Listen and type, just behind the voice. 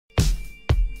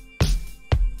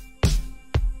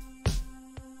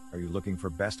you looking for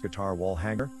best guitar wall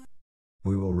hanger?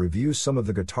 We will review some of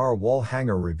the guitar wall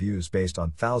hanger reviews based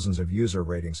on thousands of user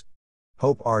ratings.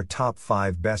 Hope our top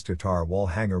 5 best guitar wall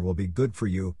hanger will be good for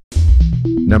you.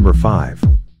 Number 5.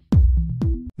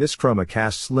 This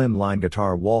ChromaCast slimline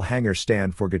guitar wall hanger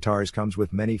stand for guitars comes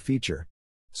with many features,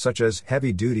 such as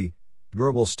heavy-duty,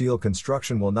 durable steel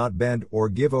construction will not bend or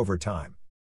give over time,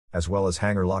 as well as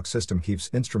hanger lock system keeps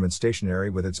instrument stationary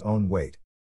with its own weight.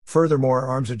 Furthermore,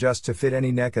 arms adjust to fit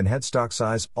any neck and headstock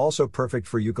size, also perfect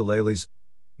for ukuleles,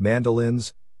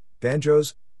 mandolins,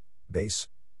 banjos, bass,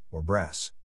 or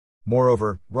brass.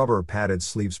 Moreover, rubber padded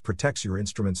sleeves protects your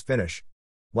instrument's finish.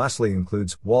 Lastly,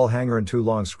 includes wall hanger and 2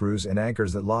 long screws and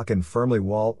anchors that lock in firmly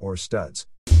wall or studs.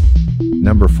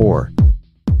 Number 4.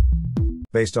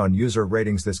 Based on user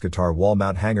ratings, this guitar wall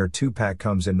mount hanger 2-pack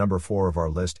comes in number 4 of our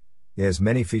list. It has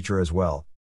many features as well.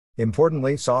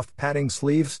 Importantly, soft padding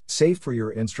sleeves, safe for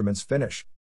your instrument's finish.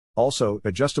 Also,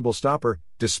 adjustable stopper,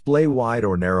 display wide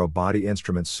or narrow body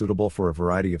instruments suitable for a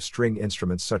variety of string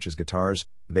instruments such as guitars,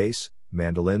 bass,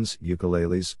 mandolins,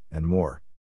 ukuleles, and more.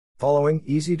 Following,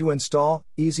 easy to install,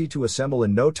 easy to assemble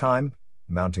in no time.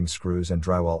 Mounting screws and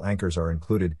drywall anchors are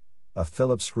included. A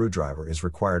Phillips screwdriver is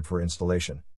required for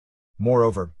installation.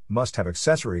 Moreover, must-have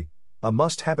accessory. A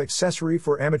must-have accessory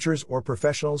for amateurs or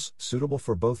professionals, suitable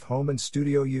for both home and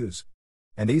studio use.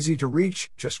 And easy to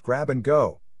reach, just grab and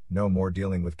go. No more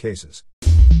dealing with cases.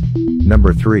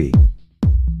 Number 3.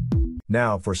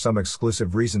 Now for some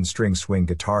exclusive reason, string swing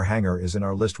guitar hanger is in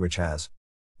our list, which has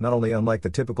not only unlike the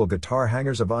typical guitar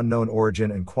hangers of unknown origin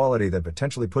and quality that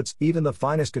potentially puts even the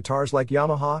finest guitars like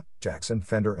Yamaha, Jackson,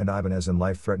 Fender, and Ibanez in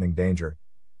life-threatening danger.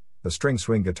 The string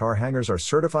swing guitar hangers are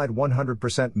certified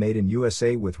 100% made in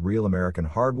USA with real American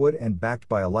hardwood and backed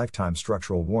by a lifetime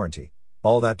structural warranty.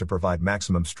 All that to provide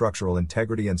maximum structural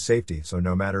integrity and safety, so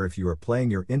no matter if you are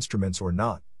playing your instruments or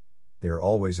not, they are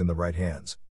always in the right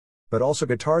hands. But also,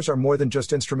 guitars are more than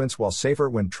just instruments, while safer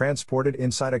when transported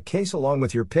inside a case along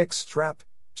with your picks, strap,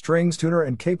 strings, tuner,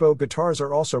 and capo. Guitars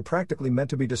are also practically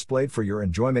meant to be displayed for your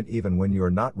enjoyment even when you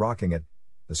are not rocking it.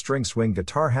 The string swing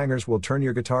guitar hangers will turn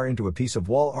your guitar into a piece of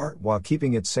wall art while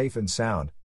keeping it safe and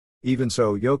sound. Even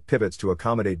so, yoke pivots to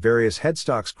accommodate various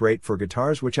headstocks, great for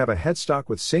guitars which have a headstock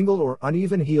with single or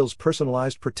uneven heels.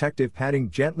 Personalized protective padding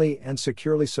gently and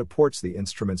securely supports the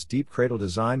instrument's deep cradle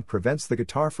design, prevents the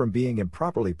guitar from being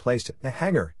improperly placed. A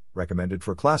hanger, recommended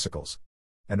for classicals.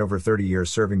 And over 30 years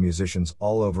serving musicians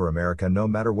all over America. No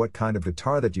matter what kind of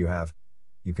guitar that you have,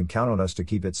 you can count on us to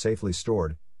keep it safely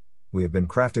stored. We have been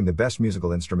crafting the best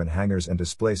musical instrument hangers and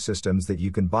display systems that you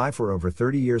can buy for over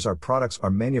 30 years. Our products are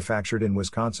manufactured in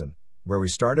Wisconsin, where we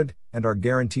started, and are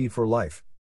guaranteed for life.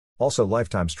 Also,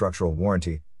 lifetime structural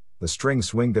warranty. The string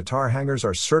swing guitar hangers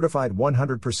are certified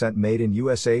 100% made in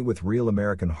USA with real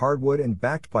American hardwood and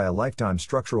backed by a lifetime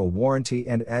structural warranty.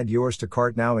 And add yours to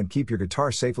cart now and keep your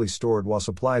guitar safely stored while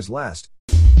supplies last.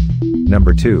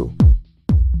 Number 2.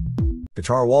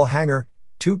 Guitar wall hanger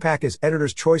 2-pack is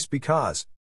editor's choice because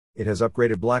it has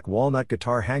upgraded black walnut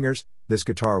guitar hangers. This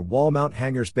guitar wall mount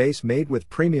hanger's base made with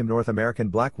premium North American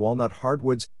black walnut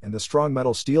hardwoods, and the strong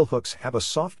metal steel hooks have a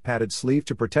soft padded sleeve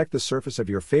to protect the surface of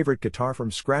your favorite guitar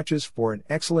from scratches for an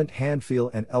excellent hand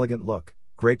feel and elegant look.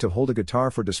 Great to hold a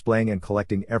guitar for displaying and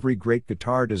collecting. Every great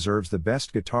guitar deserves the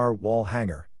best guitar wall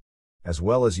hanger. As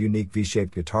well as unique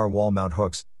V-shaped guitar wall mount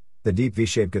hooks. The deep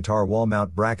V-shaped guitar wall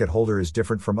mount bracket holder is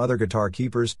different from other guitar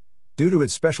keepers. Due to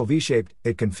its special V-shape,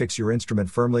 it can fix your instrument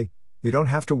firmly. You don't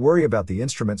have to worry about the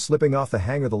instrument slipping off the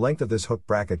hanger. The length of this hook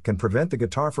bracket can prevent the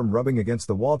guitar from rubbing against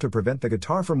the wall to prevent the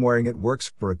guitar from wearing. It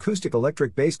works for acoustic,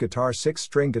 electric, bass guitar,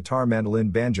 6-string guitar,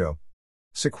 mandolin, banjo.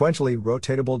 Sequentially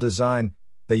rotatable design.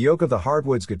 The yoke of the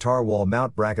hardwood's guitar wall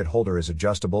mount bracket holder is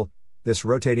adjustable. This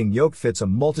rotating yoke fits a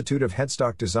multitude of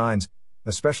headstock designs.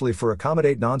 Especially for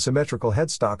accommodate non-symmetrical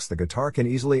headstocks, the guitar can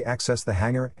easily access the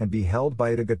hanger and be held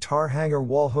by it. A guitar hanger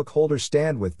wall hook holder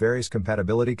stand with various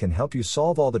compatibility can help you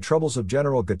solve all the troubles of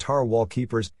general guitar wall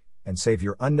keepers and save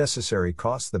your unnecessary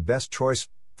costs. The best choice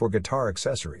for guitar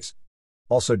accessories.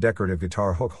 Also, decorative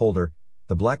guitar hook holder.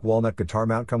 The black walnut guitar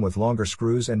mount come with longer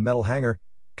screws and metal hanger.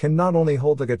 Can not only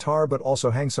hold the guitar but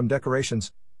also hang some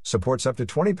decorations. Supports up to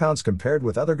 20 pounds compared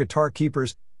with other guitar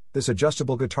keepers. This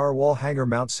adjustable guitar wall hanger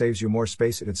mount saves you more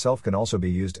space. It itself can also be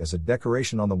used as a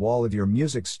decoration on the wall of your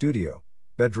music studio,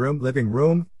 bedroom, living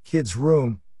room, kids'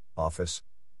 room, office,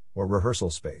 or rehearsal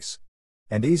space.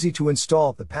 And easy to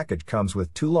install. The package comes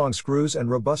with 2 long screws and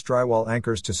robust drywall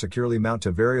anchors to securely mount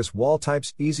to various wall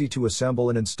types. Easy to assemble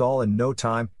and install in no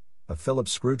time. A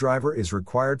Phillips screwdriver is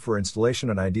required for installation.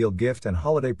 An ideal gift and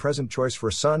holiday present choice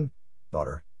for son,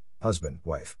 daughter, husband,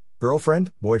 wife,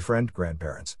 girlfriend, boyfriend,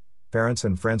 grandparents. Parents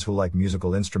and friends who like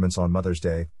musical instruments on Mother's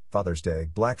Day, Father's Day,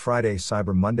 Black Friday,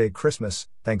 Cyber Monday, Christmas,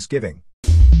 Thanksgiving.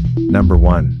 Number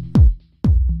 1.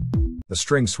 The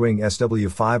String Swing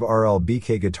SW5RL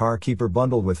BK Guitar Keeper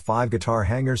bundled with 5 guitar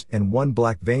hangers and 1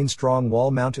 black vein strong wall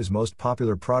mount is most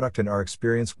popular product in our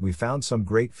experience. We found some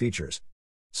great features,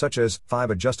 such as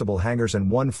 5 adjustable hangers and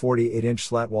 1 48-inch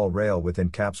slat wall rail within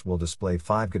caps will display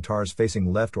 5 guitars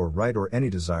facing left or right or any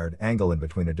desired angle in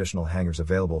between. Additional hangers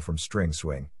available from String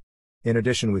Swing. In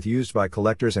addition, with used by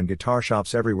collectors and guitar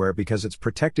shops everywhere because its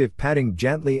protective padding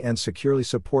gently and securely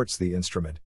supports the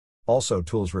instrument. Also,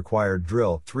 tools required: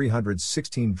 drill,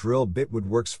 316 drill bit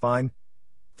woodworks fine,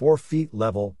 4 feet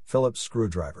level, Phillips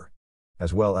screwdriver,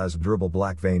 as well as durable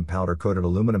black vein powder coated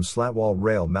aluminum slat wall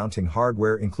rail mounting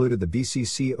hardware included. The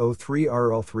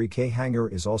BCC03RL3K hanger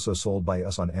is also sold by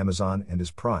us on Amazon and is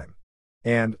prime.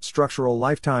 And structural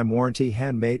lifetime warranty,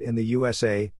 handmade in the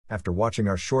USA. After watching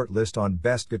our short list on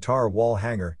best guitar wall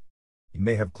hanger, you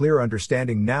may have clear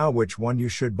understanding now which one you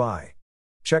should buy.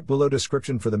 Check below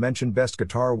description for the mentioned best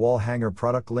guitar wall hanger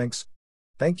product links.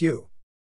 Thank you.